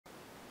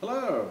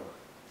Hello,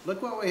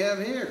 look what we have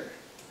here.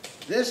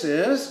 This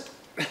is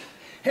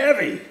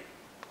heavy.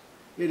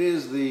 It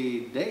is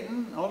the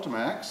Dayton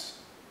Ultimax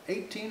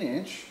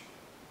 18-inch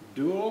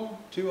dual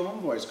 2-ohm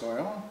voice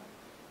coil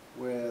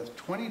with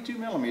 22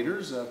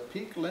 millimeters of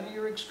peak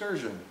linear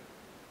excursion.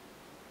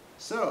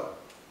 So,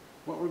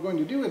 what we're going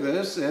to do with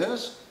this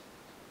is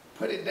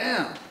put it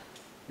down.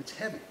 It's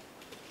heavy.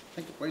 I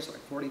think it weighs like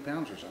 40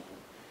 pounds or something.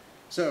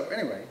 So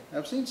anyway,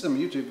 I've seen some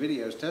YouTube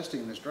videos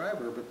testing this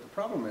driver, but the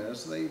problem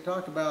is they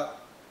talk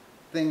about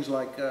things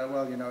like,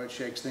 well, you know, it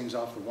shakes things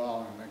off the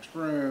wall in the next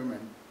room,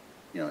 and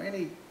you know,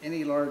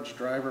 any large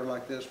driver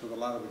like this with a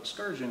lot of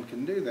excursion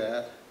can do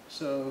that.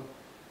 So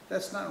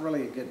that's not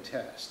really a good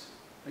test.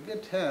 A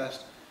good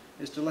test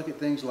is to look at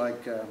things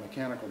like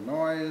mechanical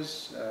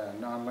noise,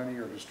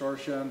 nonlinear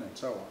distortion, and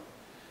so on.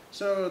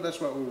 So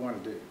that's what we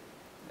want to do.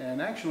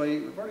 And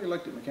actually, we've already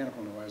looked at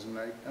mechanical noise, and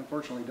I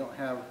unfortunately don't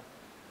have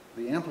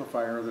the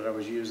amplifier that I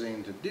was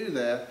using to do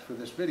that for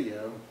this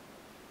video,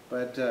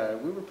 but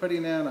we were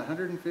putting in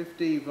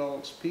 150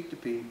 volts peak to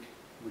peak,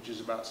 which is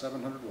about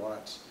 700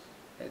 watts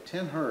at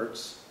 10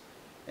 hertz,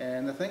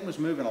 and the thing was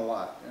moving a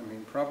lot. I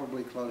mean,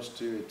 probably close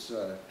to its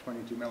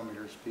 22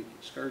 millimeters peak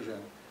excursion,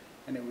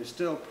 and it was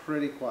still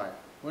pretty quiet.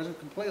 It wasn't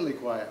completely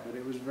quiet, but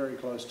it was very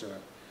close to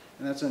it,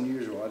 and that's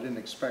unusual. I didn't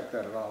expect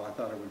that at all. I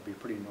thought it would be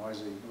pretty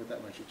noisy with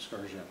that much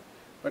excursion,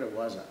 but it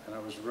wasn't, and I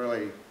was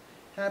really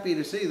happy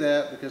to see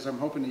that, because I'm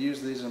hoping to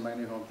use these in my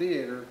new home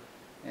theater,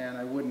 and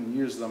I wouldn't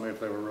use them if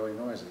they were really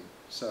noisy.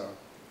 So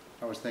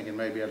I was thinking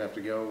maybe I'd have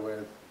to go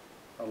with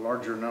a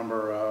larger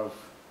number of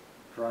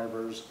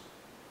drivers,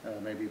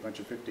 maybe a bunch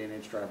of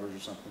 15-inch drivers or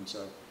something.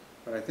 So,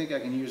 but I think I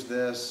can use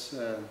this,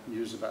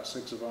 use about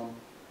 6 of them,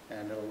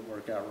 and it'll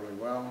work out really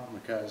well,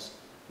 because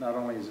not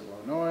only is it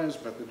low noise,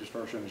 but the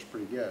distortion is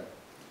pretty good.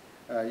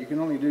 You can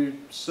only do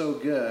so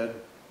good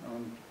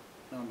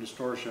on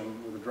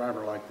distortion with a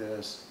driver like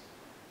this.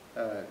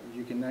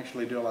 You can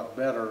actually do a lot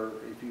better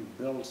if you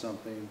build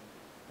something,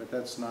 but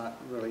that's not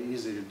really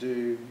easy to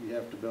do. You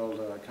have to build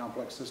a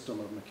complex system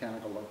of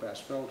mechanical low-pass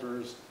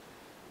filters,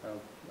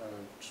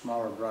 a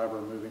smaller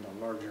driver moving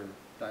a larger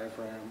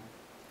diaphragm,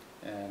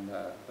 and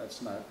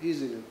that's not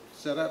easy to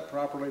set up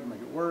properly to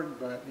make it work,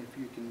 but if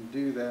you can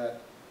do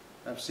that,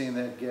 I've seen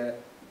that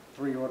get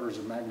 3 orders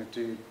of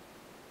magnitude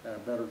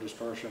better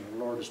distortion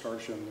or lower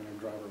distortion than a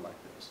driver like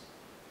this.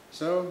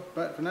 So,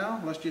 but for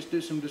now, let's just do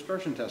some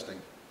distortion testing.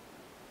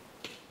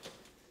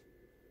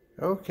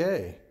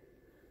 Okay,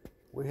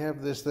 we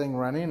have this thing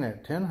running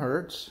at 10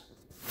 hertz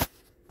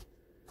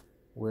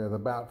with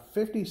about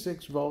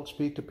 56 volts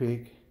peak to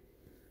peak,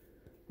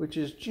 which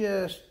is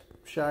just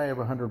shy of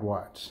 100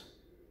 watts.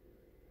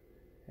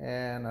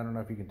 And I don't know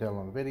if you can tell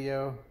on the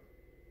video,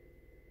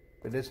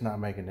 but it's not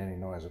making any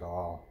noise at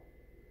all.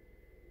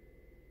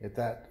 At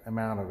that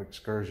amount of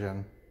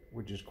excursion,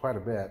 which is quite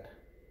a bit,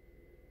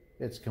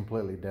 it's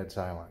completely dead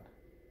silent.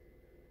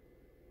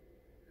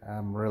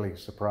 I'm really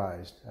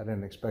surprised. I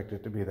didn't expect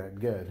it to be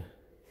that good.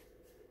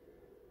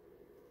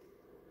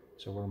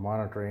 So we're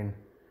monitoring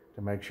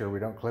to make sure we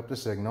don't clip the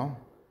signal.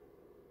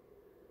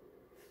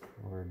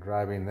 We're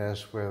driving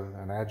this with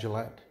an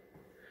Agilent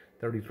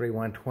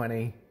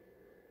 33120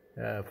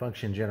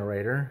 function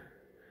generator.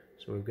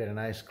 So we've got a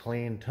nice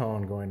clean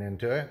tone going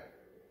into it.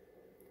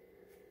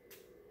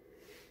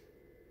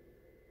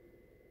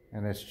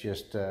 And it's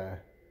just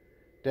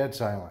dead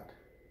silent.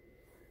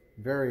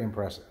 Very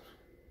impressive.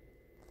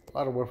 A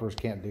lot of woofers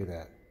can't do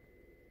that.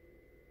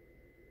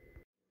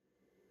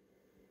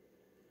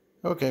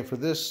 Okay, for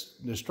this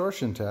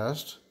distortion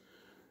test,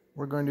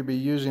 we're going to be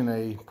using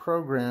a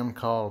program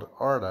called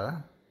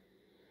ARTA,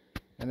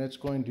 and it's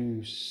going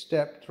to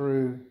step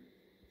through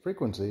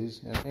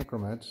frequencies and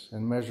increments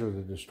and measure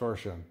the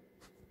distortion.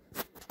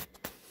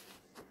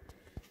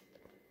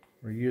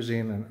 We're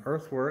using an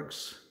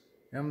Earthworks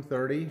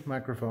M30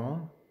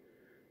 microphone,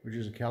 which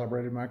is a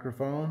calibrated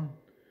microphone.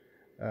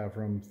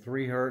 From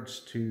 3 hertz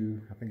to,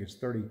 I think it's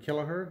 30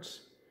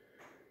 kilohertz,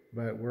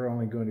 but we're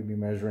only going to be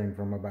measuring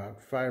from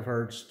about 5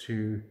 hertz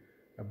to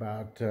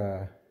about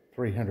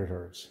 300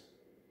 hertz.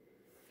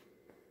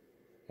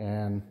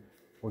 And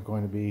we're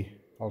going to be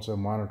also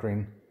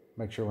monitoring,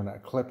 make sure we're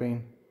not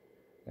clipping,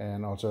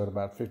 and also at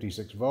about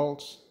 56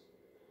 volts.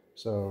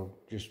 So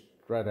just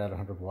right at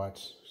 100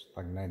 watts,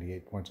 like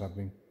 98 point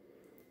something.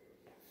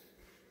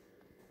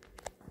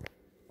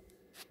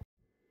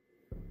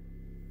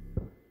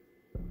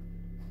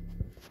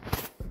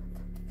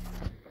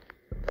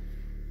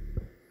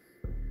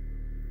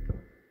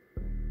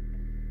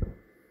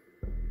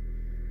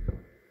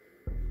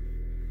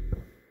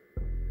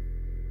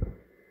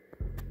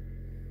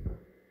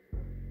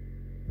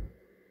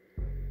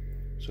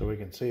 So we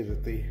can see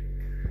that the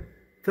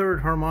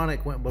third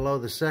harmonic went below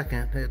the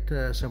second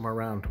at somewhere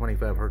around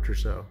 25 hertz or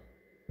so.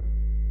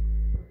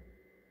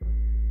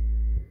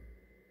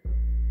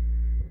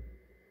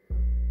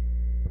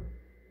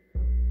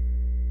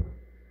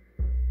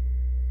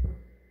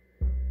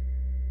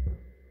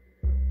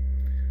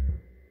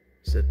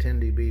 It's a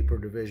 10 dB per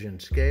division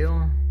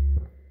scale.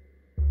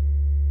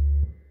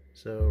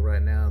 So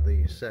right now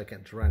the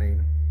second's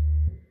running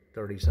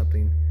 30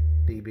 something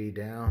dB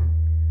down.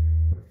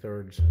 The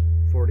third's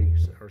 40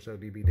 or so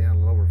dB down, a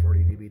little over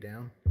 40 dB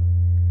down,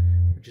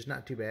 which is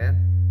not too bad.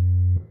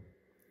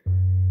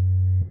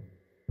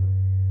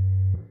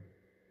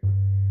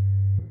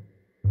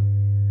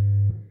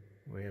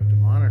 We have to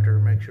monitor,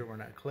 make sure we're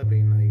not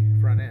clipping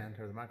the front end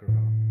or the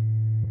microphone.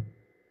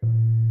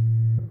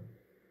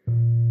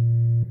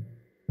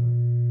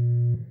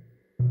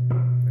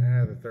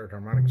 The third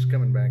harmonic's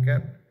coming back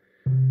up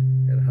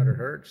at 100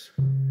 hertz,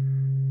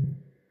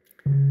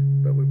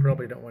 but we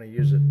probably don't want to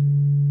use it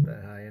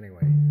that high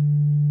anyway.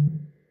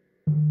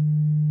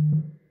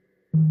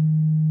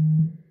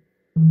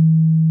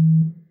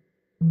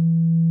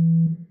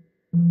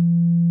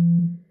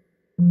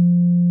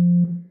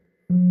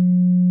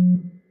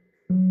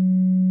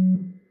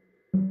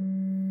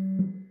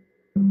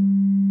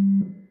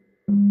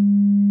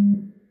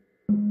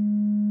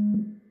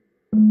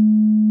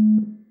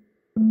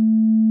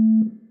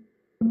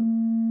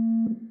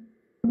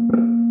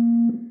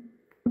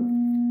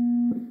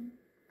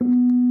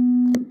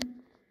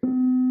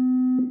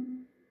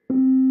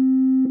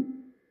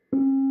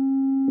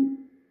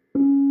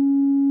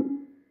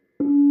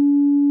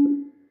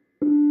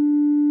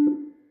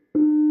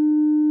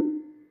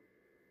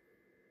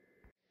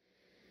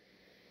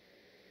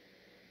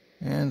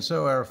 And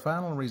so our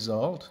final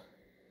result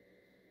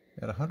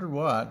at 100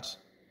 watts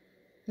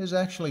is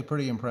actually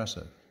pretty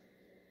impressive.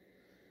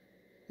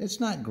 It's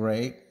not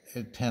great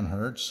at 10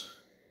 hertz,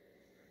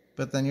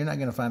 but then you're not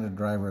going to find a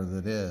driver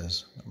that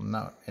is.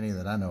 Not any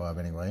that I know of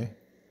anyway.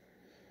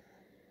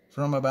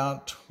 From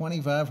about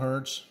 25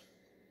 hertz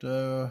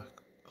to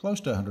close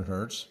to 100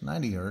 hertz,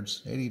 90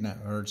 hertz, 80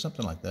 hertz,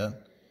 something like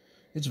that.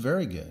 It's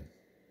very good.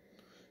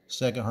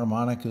 Second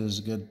harmonic is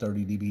a good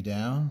 30 dB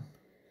down.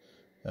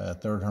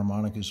 Third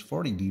harmonic is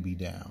 40 dB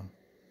down.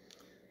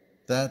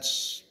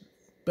 That's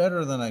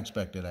better than I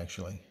expected,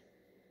 actually.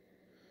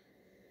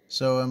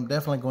 So I'm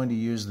definitely going to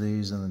use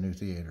these in the new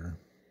theater.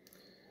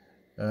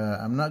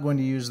 I'm not going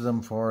to use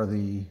them for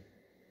the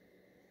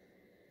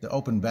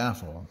open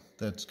baffle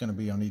that's going to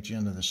be on each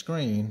end of the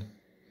screen.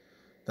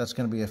 That's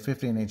going to be a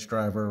 15-inch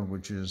driver,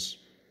 which is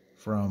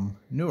from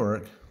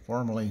Newark,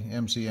 formerly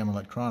MCM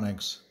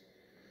Electronics.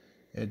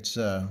 It's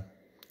a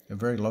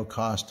very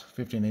low-cost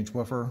 15-inch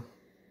woofer,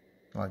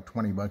 like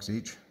 20 bucks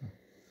each,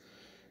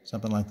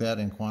 something like that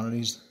in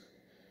quantities.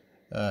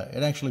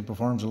 It actually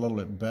performs a little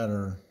bit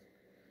better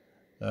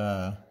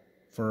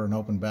for an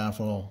open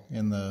baffle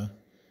in the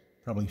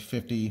probably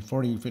 40,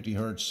 50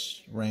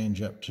 hertz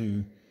range up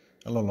to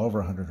a little over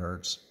 100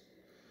 hertz.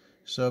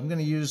 So I'm going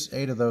to use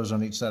 8 of those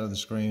on each side of the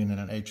screen in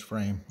an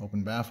H-frame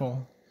open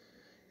baffle,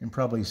 and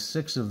probably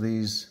 6 of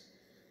these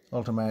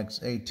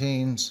Ultimax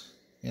 18s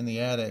in the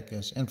attic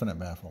as infinite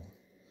baffle.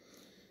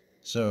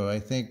 So I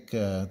think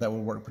that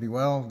will work pretty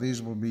well.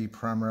 These will be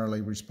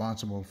primarily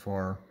responsible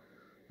for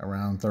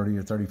around 30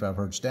 or 35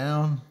 hertz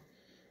down,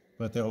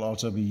 but they'll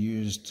also be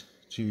used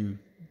to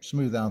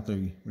smooth out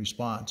the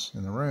response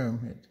in the room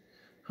at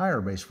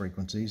higher bass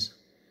frequencies.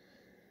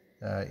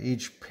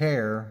 Each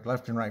pair,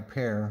 left and right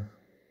pair,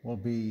 will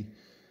be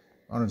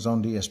on its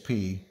own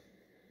DSP,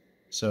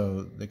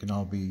 so they can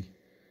all be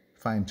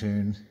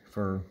fine-tuned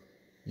for,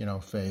 you know,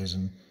 phase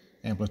and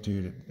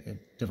amplitude at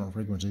different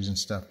frequencies and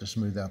stuff to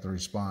smooth out the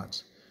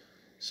response.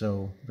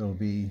 So there'll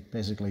be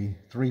basically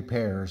 3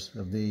 pairs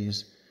of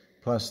these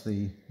plus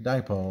the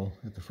dipole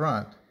at the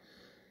front.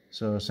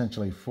 So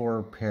essentially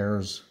 4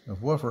 pairs of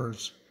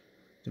woofers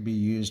to be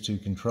used to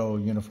control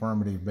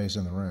uniformity of bass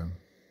in the room.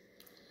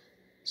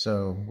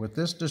 So with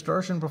this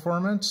distortion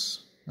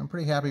performance, I'm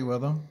pretty happy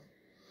with them.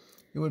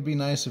 It would be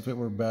nice if it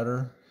were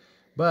better,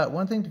 but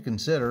one thing to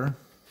consider,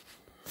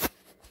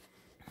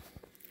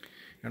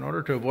 in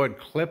order to avoid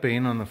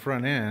clipping on the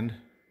front end,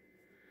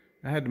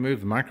 I had to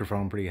move the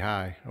microphone pretty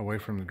high away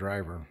from the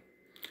driver,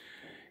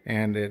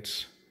 and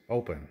it's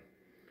open.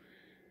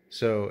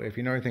 So if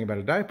you know anything about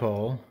a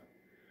dipole,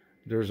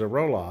 there's a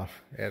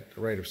roll-off at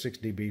the rate of 6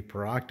 dB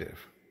per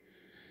octave.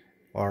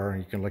 Or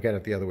you can look at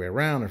it the other way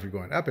around. If you're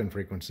going up in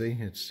frequency,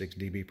 it's 6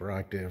 dB per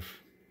octave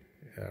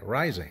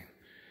rising.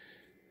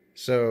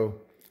 So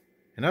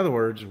in other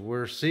words,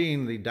 we're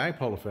seeing the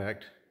dipole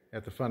effect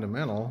at the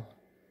fundamental,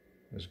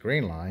 this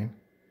green line,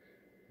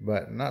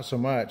 but not so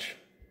much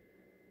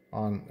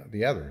on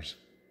the others.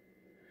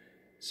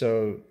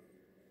 So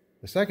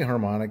the second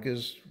harmonic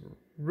is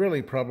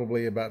really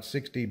probably about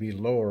 6 dB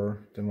lower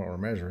than what we're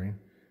measuring,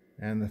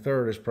 and the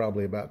third is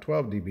probably about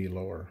 12 dB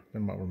lower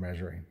than what we're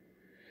measuring.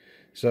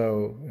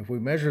 So if we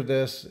measure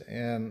this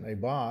in a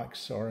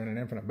box or in an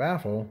infinite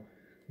baffle,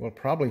 we'll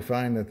probably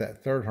find that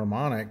that third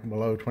harmonic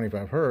below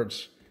 25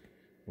 hertz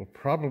will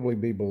probably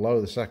be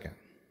below the second,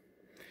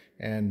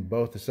 and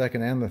both the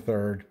second and the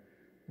third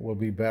will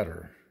be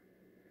better.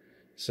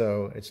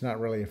 So it's not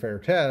really a fair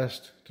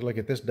test to look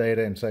at this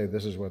data and say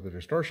this is what the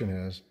distortion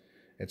is.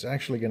 It's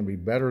actually going to be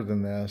better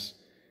than this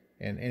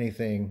in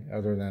anything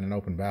other than an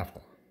open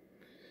baffle.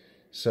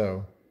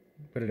 So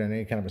put it in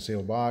any kind of a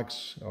sealed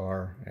box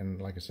or,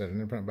 and like I said,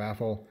 an infinite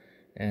baffle,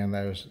 and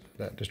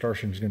that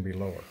distortion is going to be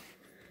lower.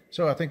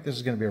 So I think this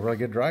is going to be a really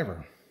good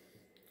driver.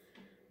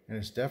 and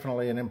it's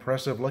definitely an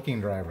impressive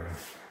looking driver.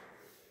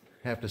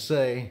 Have to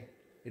say,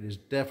 it is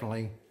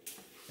definitely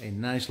a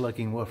nice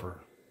looking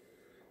woofer.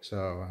 So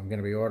I'm going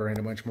to be ordering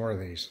a bunch more of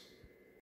these.